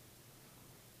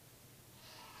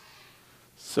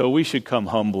 So we should come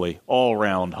humbly, all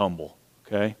around humble,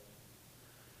 okay?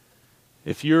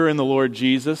 If you're in the Lord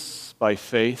Jesus by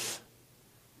faith,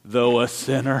 though a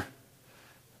sinner,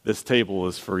 this table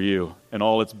is for you, and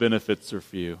all its benefits are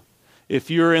for you. If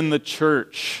you're in the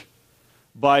church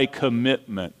by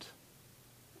commitment,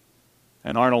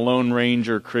 and aren't a Lone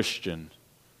Ranger Christian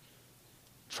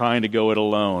trying to go it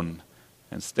alone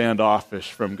and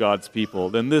standoffish from God's people,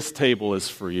 then this table is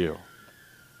for you.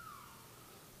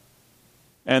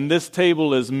 And this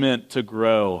table is meant to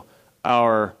grow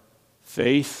our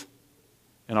faith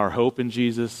and our hope in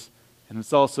Jesus, and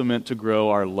it's also meant to grow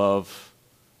our love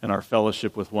and our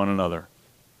fellowship with one another.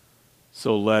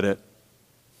 So let it.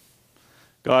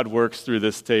 God works through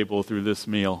this table, through this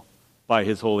meal, by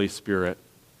His Holy Spirit.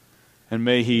 And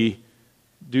may He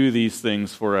do these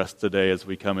things for us today as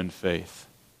we come in faith.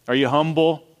 Are you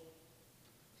humble?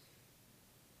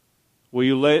 Will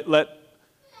you let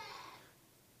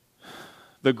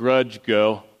the grudge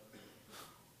go?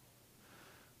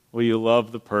 Will you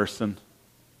love the person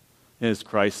as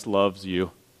Christ loves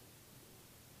you?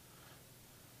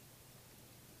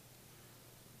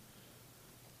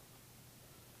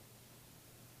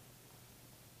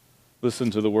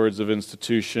 Listen to the words of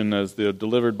institution as they're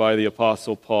delivered by the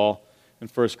Apostle Paul in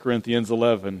 1 Corinthians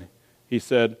 11. He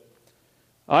said,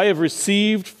 I have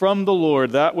received from the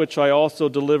Lord that which I also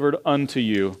delivered unto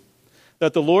you,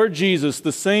 that the Lord Jesus,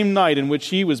 the same night in which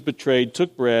He was betrayed,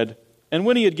 took bread, and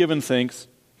when He had given thanks,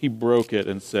 He broke it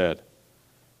and said,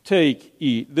 Take,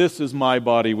 eat, this is my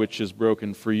body which is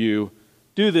broken for you.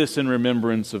 Do this in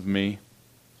remembrance of me.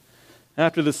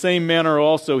 After the same manner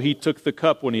also He took the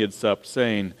cup when He had supped,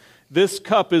 saying, This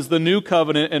cup is the new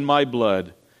covenant in my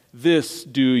blood. This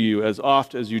do you as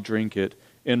oft as you drink it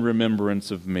in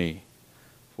remembrance of me.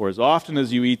 For as often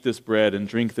as you eat this bread and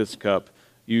drink this cup,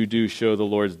 you do show the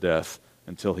Lord's death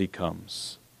until He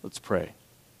comes. Let's pray.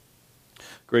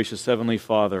 Gracious Heavenly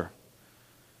Father,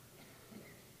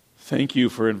 thank You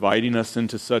for inviting us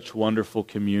into such wonderful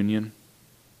communion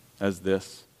as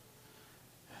this,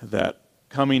 that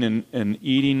coming and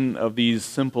eating of these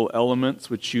simple elements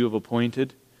which You have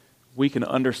appointed, we can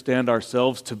understand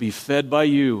ourselves to be fed by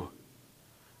You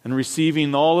and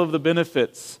receiving all of the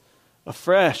benefits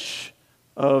afresh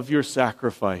of Your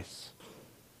sacrifice.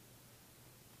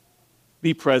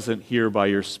 Be present here by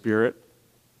Your Spirit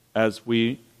as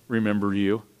we remember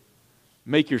You.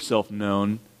 Make Yourself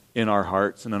known in our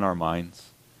hearts and in our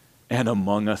minds and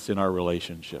among us in our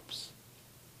relationships.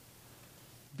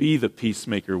 Be the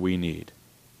peacemaker we need.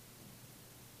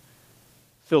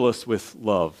 Fill us with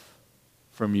love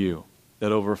from You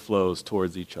that overflows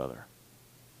towards each other.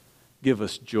 Give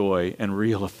us joy and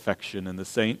real affection in the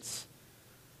saints.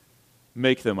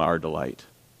 Make them our delight.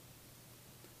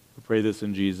 We pray this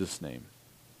in Jesus' name.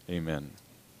 Amen.